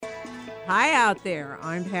Hi out there.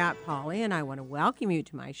 I'm Pat Polly, and I want to welcome you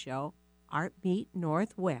to my show, ArtBeat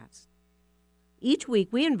Northwest. Each week,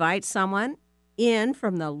 we invite someone in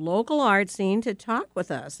from the local art scene to talk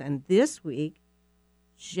with us. And this week,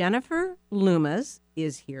 Jennifer Loomis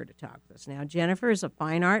is here to talk with us. Now, Jennifer is a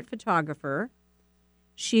fine art photographer.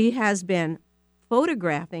 She has been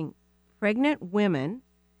photographing pregnant women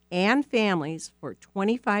and families for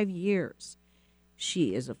 25 years.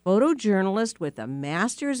 She is a photojournalist with a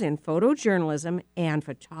master's in photojournalism, and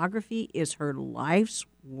photography is her life's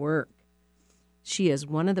work. She is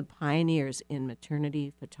one of the pioneers in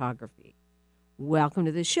maternity photography. Welcome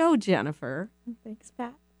to the show, Jennifer. Thanks,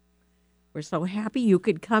 Pat. We're so happy you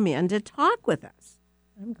could come in to talk with us.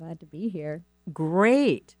 I'm glad to be here.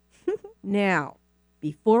 Great. Now,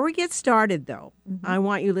 before we get started, though, I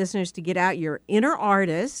want you listeners to get out your inner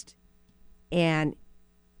artist and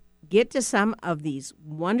get to some of these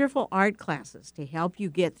wonderful art classes to help you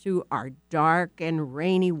get through our dark and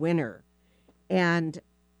rainy winter. And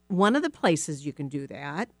one of the places you can do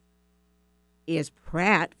that is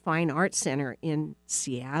Pratt Fine Art Center in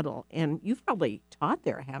Seattle. And you've probably taught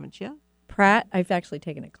there, haven't you? Pratt, I've actually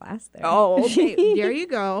taken a class there. Oh, okay. There you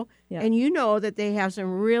go. Yeah. And you know that they have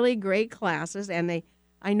some really great classes, and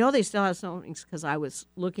I know they still have some things because I was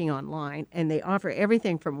looking online, and they offer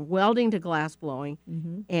everything from welding to glass blowing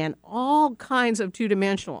and all kinds of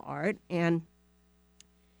two-dimensional art. And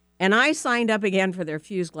I signed up again for their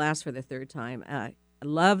fused glass for the third time. I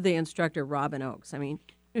love the instructor, Robin Oakes. I mean,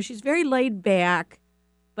 she's very laid back,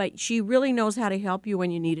 but she really knows how to help you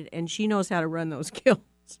when you need it, and she knows how to run those kilns.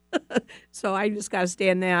 So I just got to stay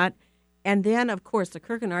in that. And then, of course, the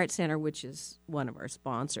Kirkland Art Center, which is one of our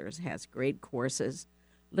sponsors, has great courses.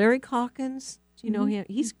 Larry Calkins, do you know him?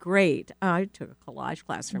 He's great. I took a collage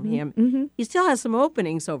class from him. He still has some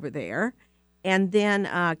openings over there. And then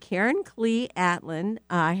Karen Klee Atlin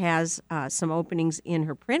has some openings in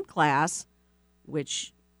her print class,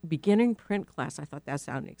 which beginning print class, I thought that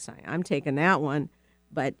sounded exciting. I'm taking that one.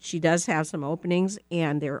 But she does have some openings,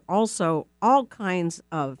 and there are also all kinds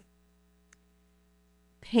of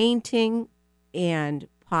painting and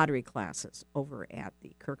pottery classes over at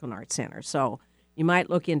the Kirkland Art Center. So you might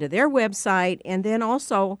look into their website. And then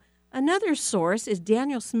also another source is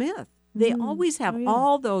Daniel Smith. They always have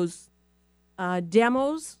all those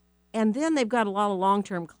demos, and then they've got a lot of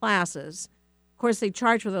long-term classes. Of course, they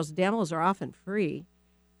charge for those demos are often free.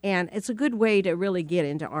 And it's a good way to really get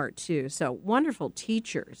into art, too. So wonderful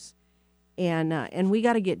teachers. And we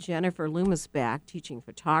got to get Jennifer Loomis back teaching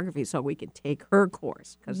photography so we can take her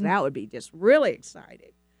course, because that would be just really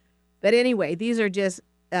exciting. But anyway, these are just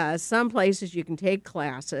some places you can take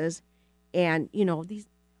classes. And, these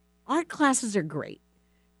art classes are great.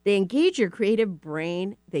 They engage your creative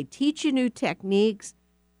brain. They teach you new techniques.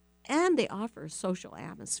 And they offer a social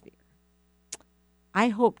atmosphere. I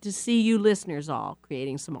hope to see you listeners all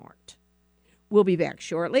creating some art. We'll be back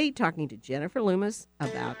shortly talking to Jennifer Loomis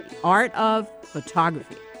about the art of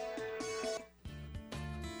photography.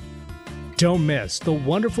 Don't miss the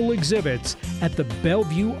wonderful exhibits at the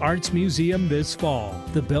Bellevue Arts Museum this fall.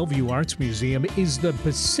 The Bellevue Arts Museum is the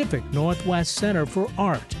Pacific Northwest Center for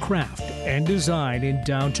Art, Craft, and Design in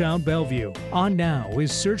downtown Bellevue. On now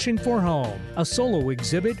is Searching for Home, a solo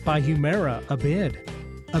exhibit by Humera Abid.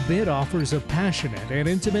 Abid offers a passionate and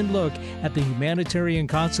intimate look at the humanitarian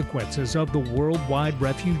consequences of the worldwide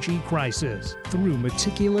refugee crisis through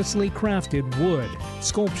meticulously crafted wood,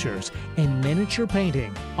 sculptures, and miniature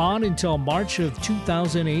painting on until March of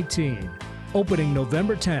 2018. Opening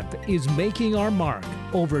November 10th is Making Our Mark.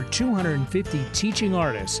 Over 250 teaching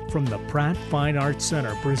artists from the Pratt Fine Arts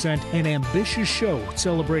Center present an ambitious show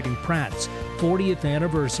celebrating Pratt's 40th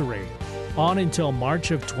anniversary on until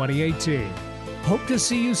March of 2018. Hope to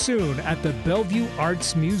see you soon at the Bellevue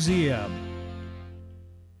Arts Museum.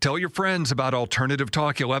 Tell your friends about Alternative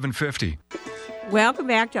Talk 1150. Welcome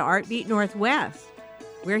back to ArtBeat Northwest.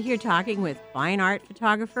 We're here talking with fine art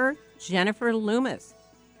photographer Jennifer Loomis.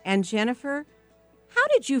 And Jennifer, how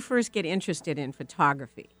did you first get interested in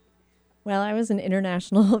photography? Well, I was an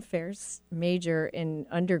international affairs major in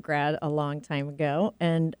undergrad a long time ago.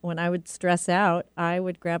 And when I would stress out, I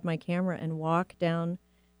would grab my camera and walk down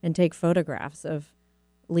and take photographs of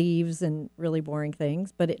leaves and really boring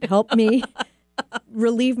things. But it helped me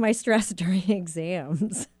relieve my stress during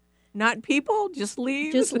exams. Not people, just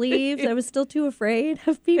leaves? Just leaves. I was still too afraid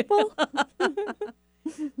of people.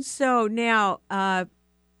 So now,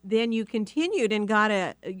 then you continued and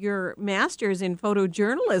got your master's in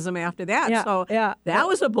photojournalism after that. Yeah, So yeah. that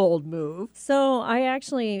was a bold move. So I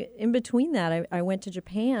actually, in between that, I went to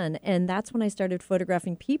Japan, and that's when I started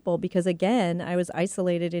photographing people because, again, I was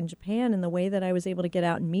isolated in Japan, and the way that I was able to get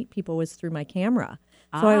out and meet people was through my camera.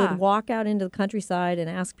 So I would walk out into the countryside and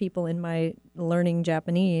ask people in my learning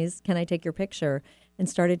Japanese, can I take your picture? And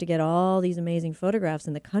started to get all these amazing photographs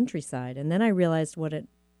in the countryside. And then I realized what a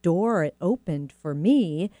door it opened for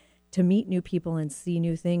me to meet new people and see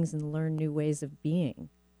new things and learn new ways of being.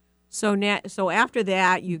 So after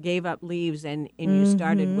that, you gave up leaves and you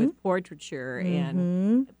started with portraiture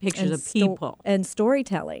and pictures And of people. and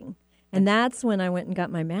storytelling. And that's when I went and got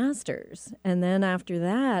my master's. And then after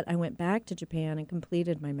that, I went back to Japan and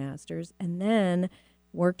completed my master's and then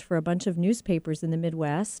worked for a bunch of newspapers in the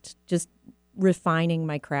Midwest, just refining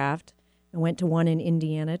my craft. I went to one in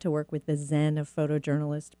Indiana to work with the Zen of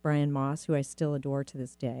photojournalist Brian Moss, who I still adore to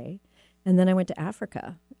this day. And then I went to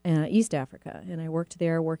Africa, East Africa, and I worked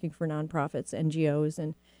there working for nonprofits, NGOs,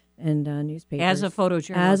 and newspapers. As a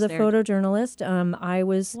photojournalist. As a photojournalist, I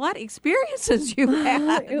was... What experiences you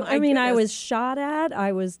had? I mean, I was shot at.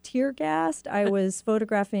 I was tear gassed. I was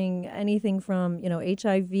photographing anything from,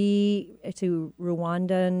 HIV to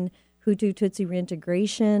Rwandan Hutu Tutsi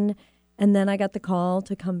reintegration. And then I got the call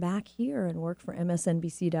to come back here and work for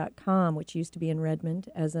MSNBC.com, which used to be in Redmond,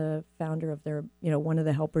 as a founder of their, one of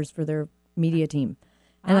the helpers for their media team.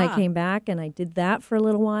 And I came back and I did that for a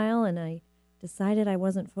little while, and I decided I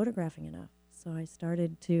wasn't photographing enough. So I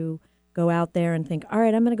started to go out there and think, all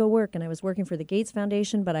right, I'm going to go work. And I was working for the Gates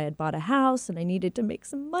Foundation, but I had bought a house and I needed to make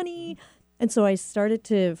some money. And so I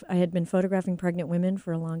had been photographing pregnant women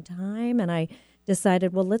for a long time. And I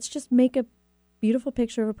decided, well, let's just make a beautiful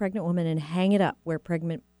picture of a pregnant woman and hang it up where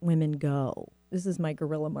pregnant women go. This is my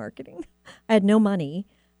guerrilla marketing. I had no money.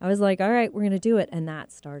 I was like, all right, we're going to do it. And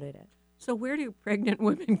that started it. So where do pregnant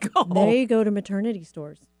women go? They go to maternity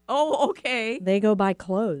stores. Oh, okay. They go buy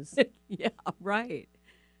clothes. Yeah, right.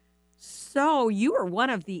 So you were one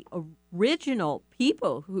of the original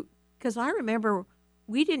people who, because I remember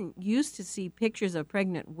we didn't used to see pictures of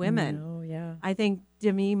pregnant women. Oh, yeah. I think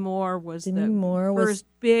Demi Moore was Moore first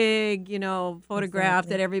big, photograph Exactly.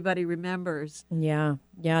 that everybody remembers. Yeah.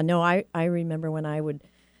 Yeah. No, I remember when I would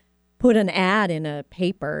put an ad in a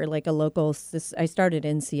paper, like a local, I started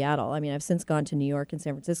in Seattle. I mean, I've since gone to New York and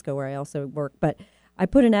San Francisco where I also work, but I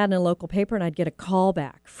put an ad in a local paper and I'd get a call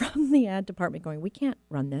back from the ad department going, we can't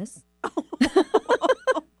run this.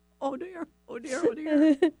 Oh dear, oh dear, oh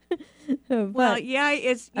dear. Well, yeah,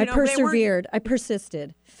 it's, I persevered. I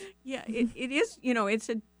persisted. Yeah, it is, it's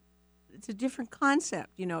a different concept,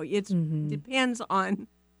 it depends on,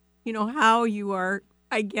 how you are,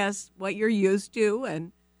 I guess, what you're used to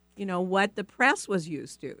and, what the press was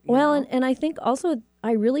used to. Well, and I think also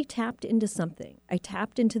I really tapped into something. I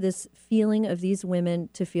tapped into this feeling of these women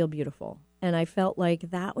to feel beautiful. And I felt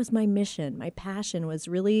like that was my mission. My passion was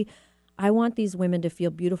really, I want these women to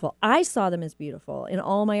feel beautiful. I saw them as beautiful. In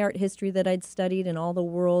all my art history that I'd studied and all the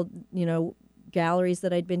world, galleries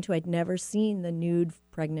that I'd been to, I'd never seen the nude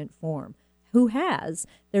pregnant form. Who has?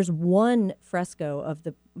 There's one fresco of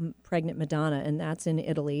the pregnant Madonna, and that's in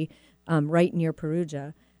Italy, right near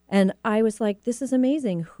Perugia. And I was like, this is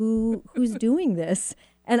amazing. Who's doing this?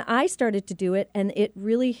 And I started to do it, and it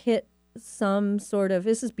really hit some sort of,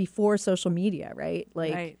 this is before social media, right?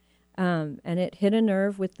 Right. And it hit a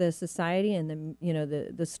nerve with the society, and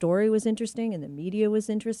the story was interesting, and the media was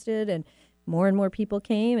interested, and more people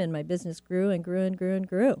came, and my business grew and grew and grew and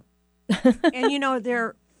grew. And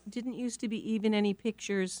there didn't used to be even any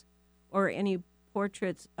pictures or any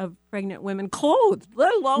portraits of pregnant women clothed,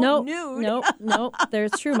 let alone nude. No,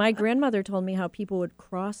 that's true. My grandmother told me how people would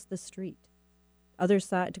cross the street, other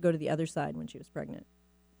side, to go to the other side when she was pregnant.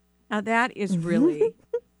 Now that is really,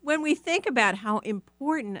 when we think about how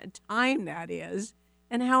important a time that is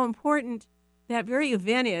and how important that very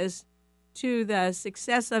event is to the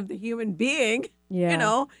success of the human being,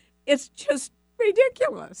 it's just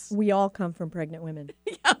ridiculous. We all come from pregnant women.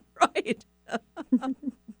 Yeah, right.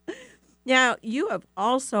 Now, you have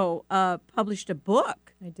also published a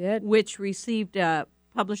book. I did. Which received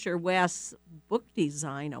Publisher West's Book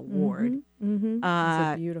Design Award. It's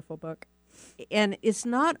a beautiful book. And it's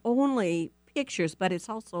not only pictures, but it's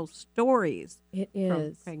also stories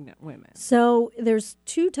from pregnant women. So there's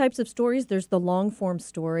two types of stories. There's the long-form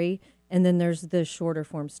story, and then there's the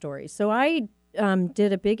shorter-form story. So I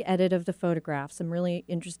did a big edit of the photographs. I'm really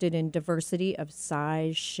interested in diversity of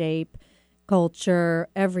size, shape, culture,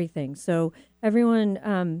 everything. So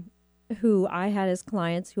everyone who I had as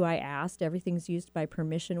clients, who I asked, everything's used by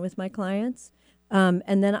permission with my clients.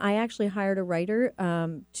 And then I actually hired a writer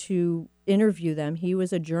to interview them. He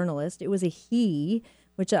was a journalist. It was a he,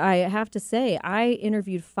 which I have to say, I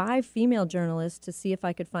interviewed 5 female journalists to see if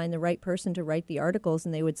I could find the right person to write the articles,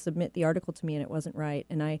 and they would submit the article to me, and it wasn't right.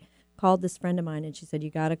 And I called this friend of mine, and she said,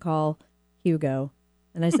 "You got to call Hugo."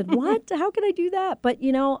 And I said, "What? How can I do that?" But,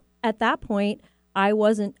 at that point,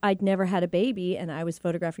 I'd never had a baby, and I was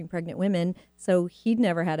photographing pregnant women, so he'd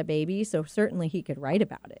never had a baby, so certainly he could write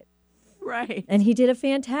about it. Right. And he did a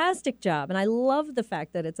fantastic job. And I love the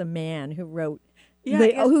fact that it's a man who wrote,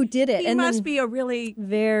 who did it. He must be a really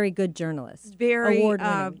very good journalist. Very,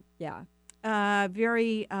 award-winning.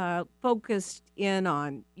 very focused in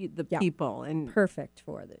on the people. And perfect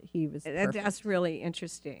for it. He was perfect. That's really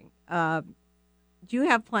interesting. Do you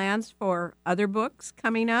have plans for other books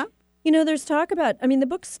coming up? There's talk about, the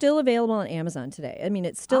book's still available on Amazon today.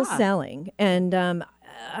 It's still selling. And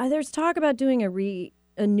there's talk about doing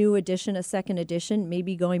a new edition, a second edition,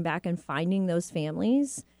 maybe going back and finding those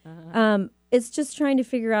families. It's just trying to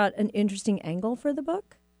figure out an interesting angle for the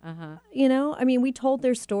book. We told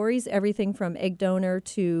their stories, everything from egg donor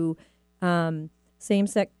to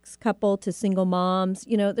same-sex couple to single moms.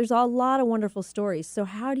 There's a lot of wonderful stories. So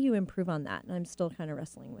how do you improve on that? And I'm still kind of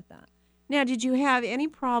wrestling with that. Now, did you have any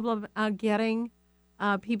problem getting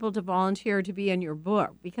people to volunteer to be in your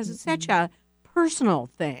book? Because it's such a personal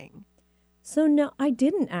thing. So, no, I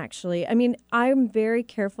didn't actually. I'm very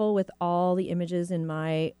careful with all the images in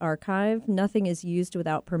my archive. Nothing is used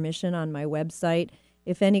without permission on my website.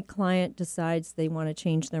 If any client decides they want to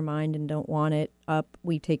change their mind and don't want it up,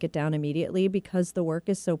 we take it down immediately because the work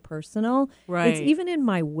is so personal. Right. It's even in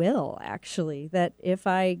my will, actually, that if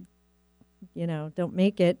I, don't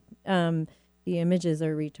make it, the images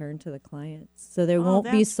are returned to the clients. So they won't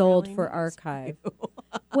be sold really for nice archive.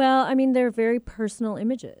 Well, they're very personal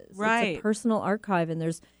images. Right. It's a personal archive. And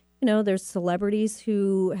there's celebrities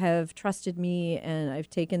who have trusted me, and I've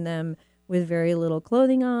taken them with very little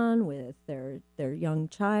clothing on, with their young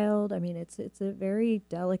child. It's a very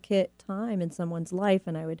delicate time in someone's life,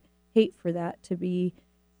 and I would hate for that to be,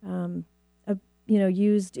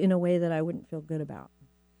 used in a way that I wouldn't feel good about.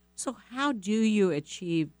 So how do you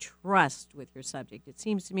achieve trust with your subject? It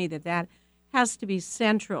seems to me that has to be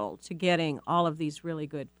central to getting all of these really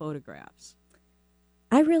good photographs.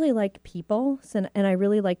 I really like people, and I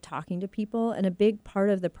really like talking to people. And a big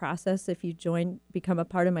part of the process, if you become a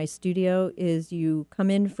part of my studio, is you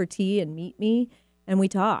come in for tea and meet me, and we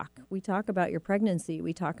talk. We talk about your pregnancy.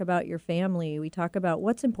 We talk about your family. We talk about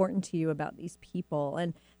what's important to you about these people,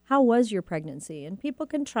 and how was your pregnancy? And people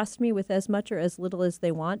can trust me with as much or as little as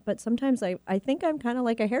they want, but sometimes I think I'm kind of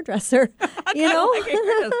like a hairdresser,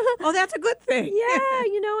 Oh, that's a good thing.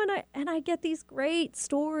 Yeah, and I get these great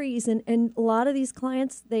stories, and a lot of these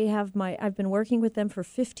clients, I've been working with them for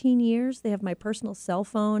 15 years. They have my personal cell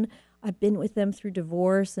phone. I've been with them through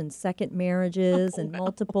divorce and second marriages and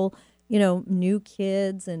multiple, new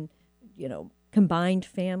kids and, combined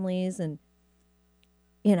families. And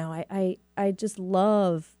I just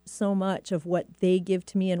love so much of what they give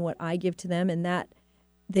to me and what I give to them, and that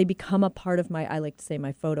they become a part of I like to say,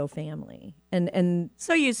 my photo family. And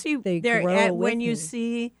so you see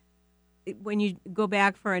when you go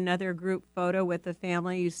back for another group photo with the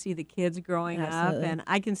family, you see the kids growing Absolutely. up, and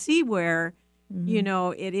I can see where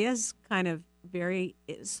it is kind of very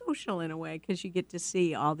social in a way, because you get to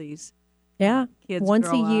see all these kids once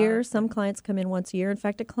a grow year. up. Some clients come in once a year. In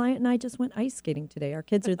fact, a client and I just went ice skating today. Our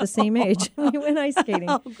kids are the same age. We went ice skating.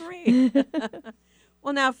 Oh, great.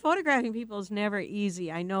 Well, now, photographing people is never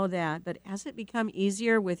easy. I know that. But has it become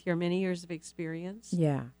easier with your many years of experience?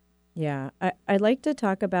 Yeah. I like to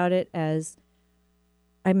talk about it as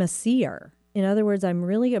I'm a seer. In other words, I'm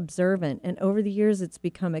really observant. And over the years, it's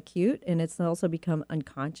become acute, and it's also become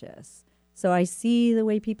unconscious. So I see the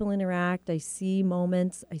way people interact. I see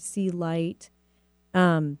moments. I see light.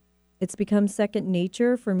 It's become second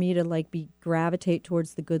nature for me to gravitate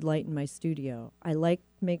towards the good light in my studio. I like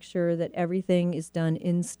to make sure that everything is done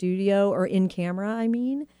in studio, or in camera,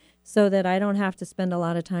 so that I don't have to spend a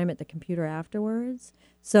lot of time at the computer afterwards.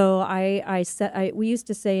 So we used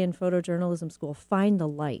to say in photojournalism school, find the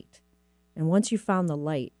light. And once you found the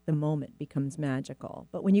light, the moment becomes magical.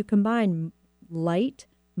 But when you combine light,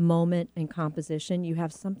 moment, and composition, you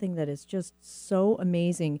have something that is just so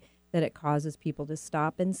amazing that it causes people to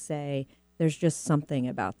stop and say, there's just something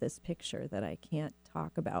about this picture that I can't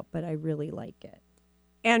talk about, but I really like it.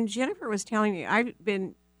 And Jennifer was telling me, I've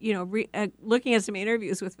been, looking at some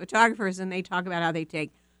interviews with photographers, and they talk about how they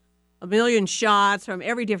take a million shots from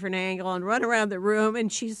every different angle and run around the room. And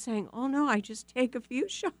she's saying, oh, no, I just take a few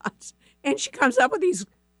shots. And she comes up with these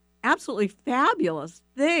absolutely fabulous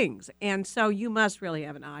things. And so you must really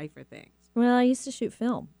have an eye for things. Well, I used to shoot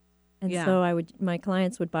film. And Yeah. so my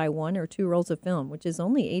clients would buy 1 or 2 rolls of film, which is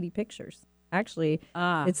only 80 pictures. Actually,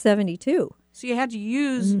 it's 72. So you had to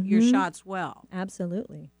use your shots well.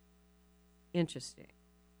 Absolutely. Interesting.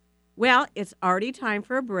 Well, it's already time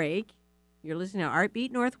for a break. You're listening to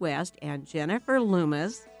ArtBeat Northwest, and Jennifer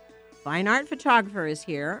Loomis, fine art photographer, is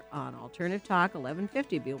here on Alternative Talk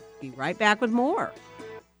 1150. We'll be right back with more.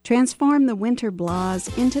 Transform the winter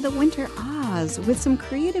blahs into the winter ahs with some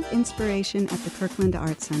creative inspiration at the Kirkland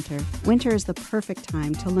Art Center. Winter is the perfect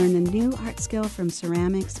time to learn a new art skill from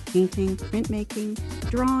ceramics, painting, printmaking,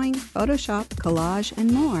 drawing, Photoshop, collage,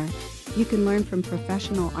 and more. You can learn from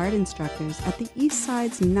professional art instructors at the East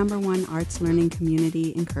Side's #1 arts learning community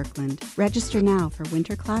in Kirkland. Register now for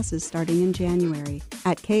winter classes starting in January.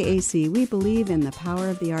 At KAC, we believe in the power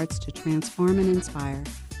of the arts to transform and inspire.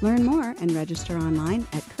 Learn more and register online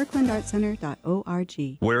at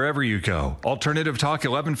kirklandartcenter.org. Wherever you go, Alternative Talk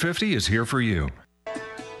 1150 is here for you.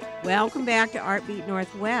 Welcome back to ArtBeat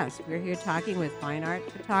Northwest. We're here talking with fine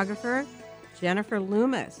art photographer Jennifer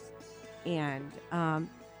Loomis. And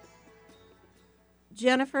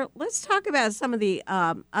Jennifer, let's talk about some of the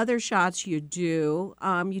other shots you do.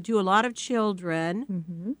 You do a lot of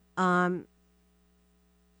children. And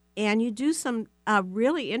you do some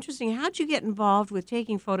really interesting. How'd you get involved with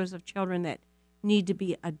taking photos of children that need to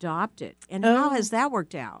be adopted? And how has that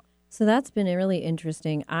worked out? So that's been really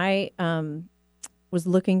interesting. I was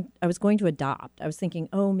going to adopt. I was thinking,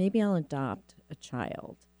 maybe I'll adopt a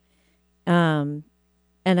child.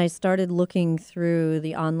 And I started looking through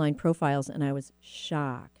the online profiles, and I was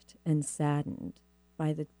shocked and saddened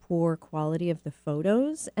by the poor quality of the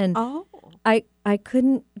photos. And I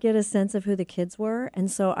couldn't get a sense of who the kids were.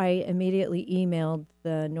 And so I immediately emailed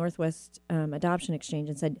the Northwest Adoption Exchange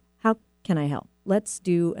and said, how can I help? Let's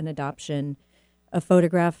do an adoption, a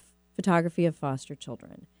photography of foster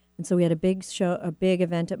children. And so we had a big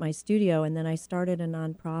event at my studio, and then I started a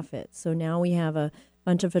nonprofit. So now we have a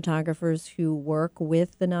bunch of photographers who work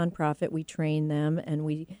with the nonprofit. We train them, and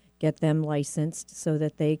we get them licensed so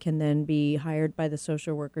that they can then be hired by the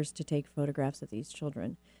social workers to take photographs of these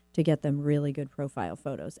children to get them really good profile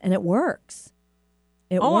photos. And it works.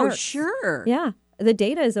 It works. Sure. Yeah. The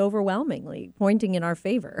data is overwhelmingly pointing in our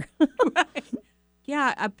favor. Right.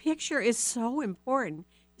 Yeah, a picture is so important,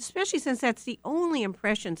 especially since that's the only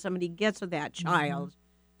impression somebody gets of that child,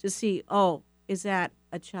 to see, is that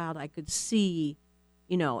a child I could see,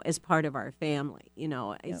 as part of our family?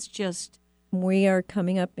 It's just... We are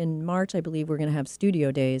coming up in March, I believe. We're going to have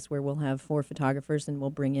studio days where we'll have 4 photographers, and we'll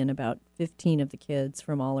bring in about 15 of the kids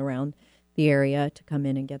from all around the area to come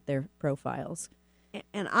in and get their profiles.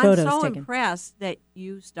 And I'm so impressed that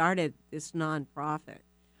you started this nonprofit.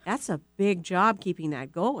 That's a big job keeping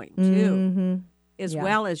that going, too, as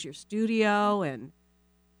well as your studio and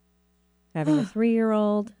having a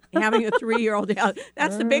 3-year-old. Having a 3-year-old.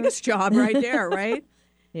 That's the biggest job right there, right?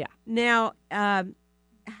 Yeah. Now,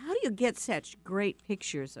 how do you get such great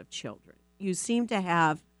pictures of children? You seem to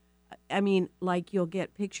have, you'll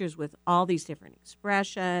get pictures with all these different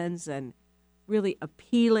expressions and really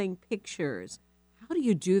appealing pictures. How do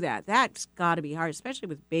you do that? That's got to be hard, especially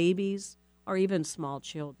with babies or even small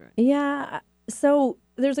children. Yeah. So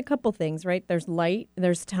there's a couple things, right? There's light,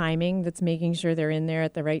 there's timing that's making sure they're in there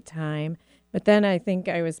at the right time. But then I think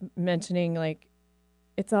I was mentioning,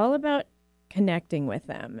 it's all about connecting with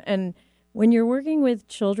them. And when you're working with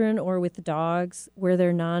children or with dogs where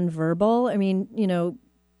they're nonverbal,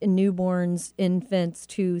 newborns, infants,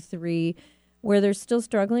 2, 3, where they're still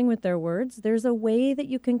struggling with their words, there's a way that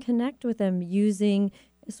you can connect with them using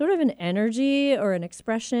sort of an energy or an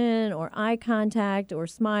expression or eye contact or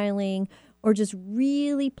smiling or just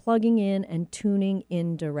really plugging in and tuning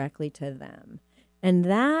in directly to them. And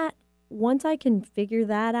that, once I can figure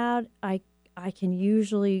that out, I can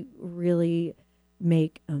usually really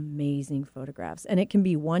make amazing photographs. And it can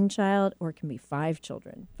be 1 child or it can be 5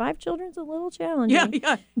 children. 5 children's a little challenging.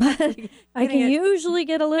 Yeah. But I can usually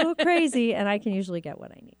get a little crazy, and I can usually get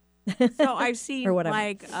what I need. So I've seen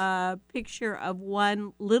a picture of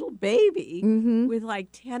one little baby with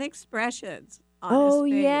 10 expressions on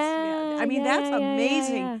his face. Yeah. That's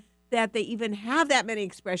amazing that they even have that many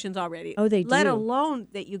expressions already. Oh, they do. Let alone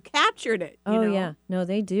that you captured it. Yeah. No,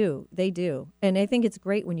 they do. They do. And I think it's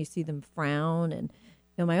great when you see them frown. And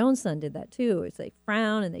my own son did that too. It's they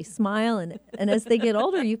frown and they smile. And as they get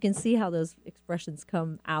older, you can see how those expressions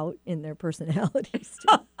come out in their personalities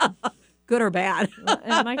too. Good or bad.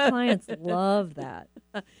 And my clients love that.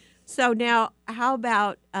 So now, how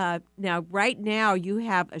about right now you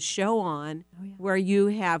have a show on where you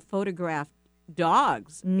have photographed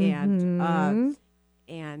dogs, Mhm.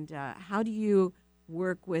 and how do you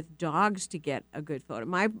work with dogs to get a good photo?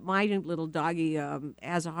 My little doggy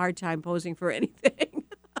has a hard time posing for anything.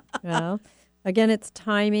 Well, again, it's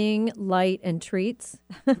timing, light, and treats.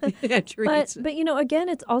 Treats. But again,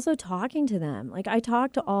 it's also talking to them. Like I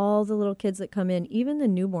talk to all the little kids that come in, even the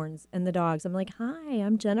newborns and the dogs. I'm like, "Hi,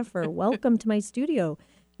 I'm Jennifer. Welcome to my studio."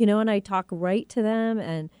 And I talk right to them,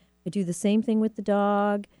 and I do the same thing with the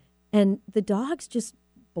dog, and the dogs just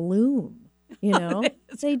bloom. They do.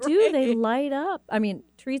 They great. light up. I mean,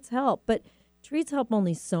 treats help, but treats help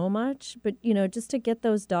only so much. But just to get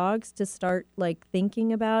those dogs to start like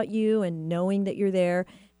thinking about you and knowing that you're there.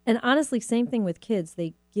 And honestly, same thing with kids.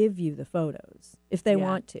 They give you the photos if they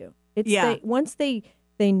want to. Once they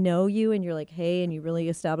know you and you're like, hey, and you really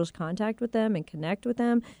establish contact with them and connect with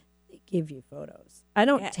them, they give you photos. I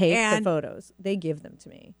don't take the photos. They give them to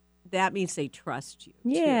me. That means they trust you.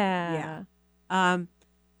 Yeah. Too. Yeah.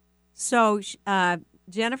 So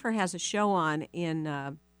Jennifer has a show on in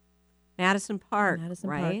Madison Park,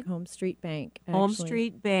 right? Park, Home Street Bank. Home actually.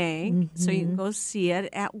 Street Bank. So you can go see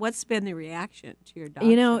it. What's been the reaction to your dog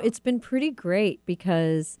show? It's been pretty great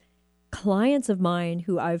because clients of mine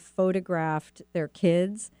who I've photographed their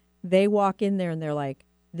kids, they walk in there and they're like,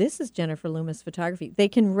 this is Jennifer Loomis photography. They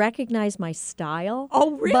can recognize my style.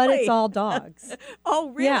 Oh, really? But it's all dogs.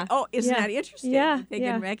 Oh, really? Yeah. Oh, isn't that interesting? Yeah. They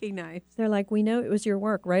can recognize. They're like, we know it was your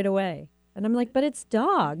work right away. And I'm like, but it's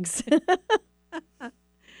dogs.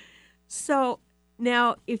 So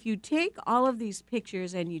now, if you take all of these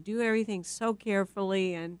pictures and you do everything so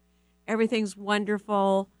carefully and everything's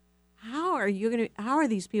wonderful, how are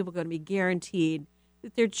these people going to be guaranteed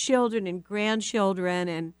that their children and grandchildren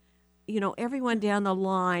and everyone down the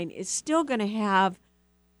line is still going to have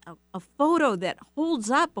a photo that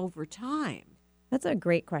holds up over time? That's a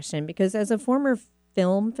great question because as a former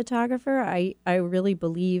film photographer, I really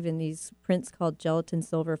believe in these prints called gelatin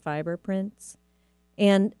silver fiber prints.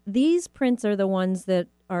 And these prints are the ones that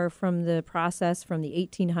are from the process from the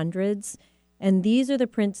 1800s. And these are the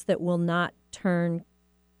prints that will not turn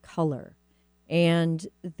color. And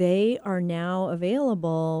they are now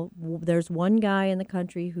available. There's one guy in the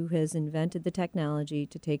country who has invented the technology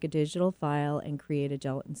to take a digital file and create a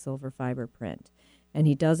gelatin silver fiber print. And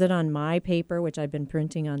he does it on my paper, which I've been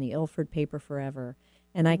printing on the Ilford paper forever.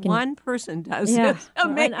 And I can one person does yeah. it.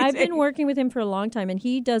 Amazing. And I've been working with him for a long time, and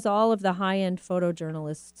he does all of the high-end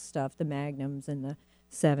photojournalist stuff, the Magnums and the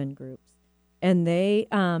 7 groups. And they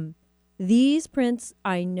these prints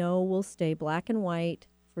I know will stay black and white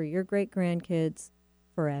for your great-grandkids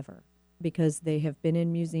forever because they have been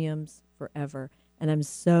in museums forever. And I'm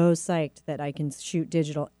so psyched that I can shoot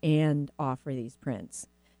digital and offer these prints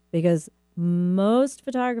because most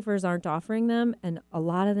photographers aren't offering them, and a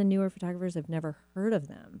lot of the newer photographers have never heard of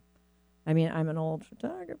them. I mean, I'm an old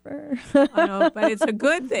photographer. I know, but it's a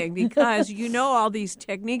good thing because all these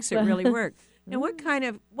techniques that really work. Now, what kind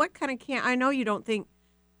of I know you don't think.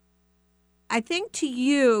 I think to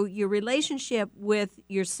you, your relationship with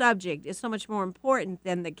your subject is so much more important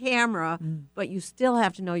than the camera, but you still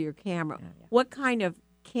have to know your camera. Yeah. What kind of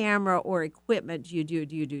camera or equipment do you do?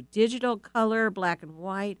 Do you do digital, color, black and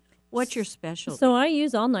white? What's your specialty? So I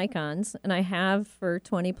use all Nikons, and I have for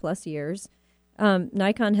 20 plus years.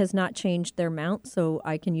 Nikon has not changed their mount, so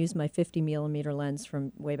I can use my 50 millimeter lens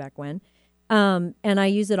from way back when. And I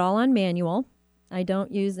use it all on manual. I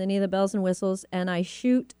don't use any of the bells and whistles, and I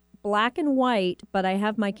shoot black and white, but I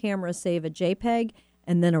have my camera save a JPEG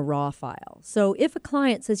and then a RAW file. So if a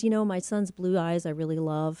client says, my son's blue eyes I really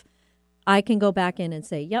love, I can go back in and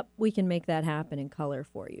say, yep, we can make that happen in color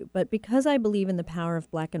for you. But because I believe in the power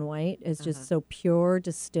of black and white as just so pure,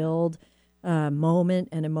 distilled moment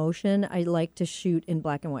and emotion, I like to shoot in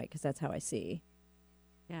black and white because that's how I see.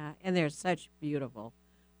 Yeah, and they're such beautiful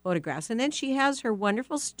photographs. And then she has her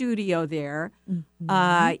wonderful studio there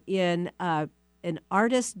in an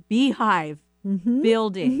artist beehive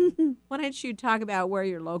building. Why don't you talk about where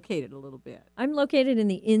you're located a little bit? I'm located in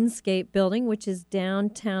the Inscape building, which is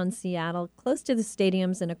downtown Seattle, close to the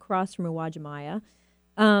stadiums and across from Uwajimaya.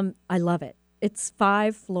 I love it. It's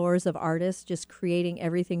 5 floors of artists just creating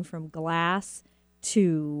everything from glass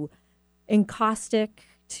to encaustic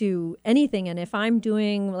to anything. And if I'm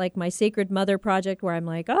doing like my Sacred Mother project where I'm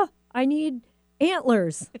like, I need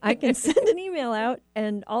antlers, I can send an email out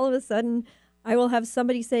and all of a sudden I will have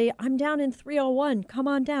somebody say, I'm down in 301. Come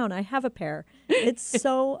on down. I have a pair. It's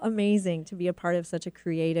so amazing to be a part of such a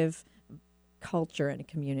creative culture and a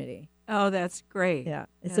community. Oh, that's great. Yeah.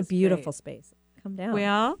 It's a beautiful space. Come down.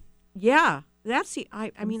 Well, yeah. That's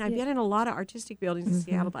I mean, I've been in a lot of artistic buildings in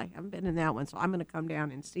Seattle, but I haven't been in that one. So I'm going to come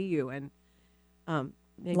down and see you. And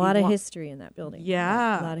A lot of history in that building.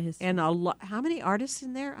 Yeah. A lot of history. And how many artists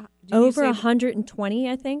in there? Over 120,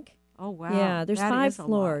 I think. Oh, wow. Yeah, there's That 5 is a lot.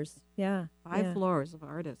 floors. Yeah. 5 floors of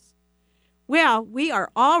artists. Well, we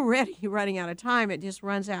are already running out of time. It just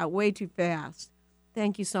runs out way too fast.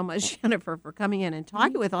 Thank you so much, Jennifer, for coming in and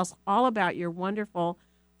talking with us all about your wonderful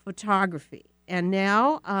photography. And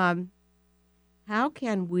now, how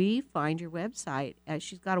can we find your website?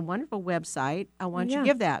 She's got a wonderful website. I want you to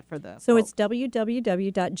give that for the So folks. it's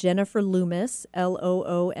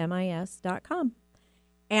www.jenniferloomis.com.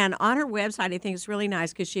 And on her website, I think it's really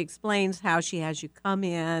nice because she explains how she has you come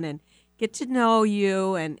in and get to know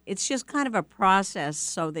you. And it's just kind of a process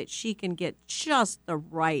so that she can get just the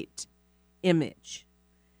right image.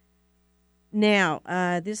 Now,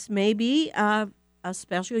 this may be a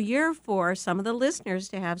special year for some of the listeners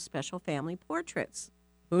to have special family portraits.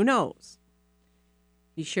 Who knows?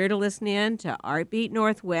 Be sure to listen in to ArtBeat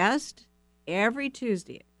Northwest every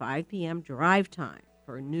Tuesday at 5 p.m. drive time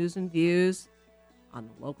for news and views on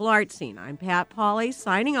the local art scene. I'm Pat Pauley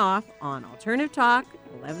signing off on Alternative Talk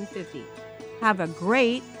 1150. Have a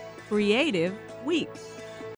great creative week.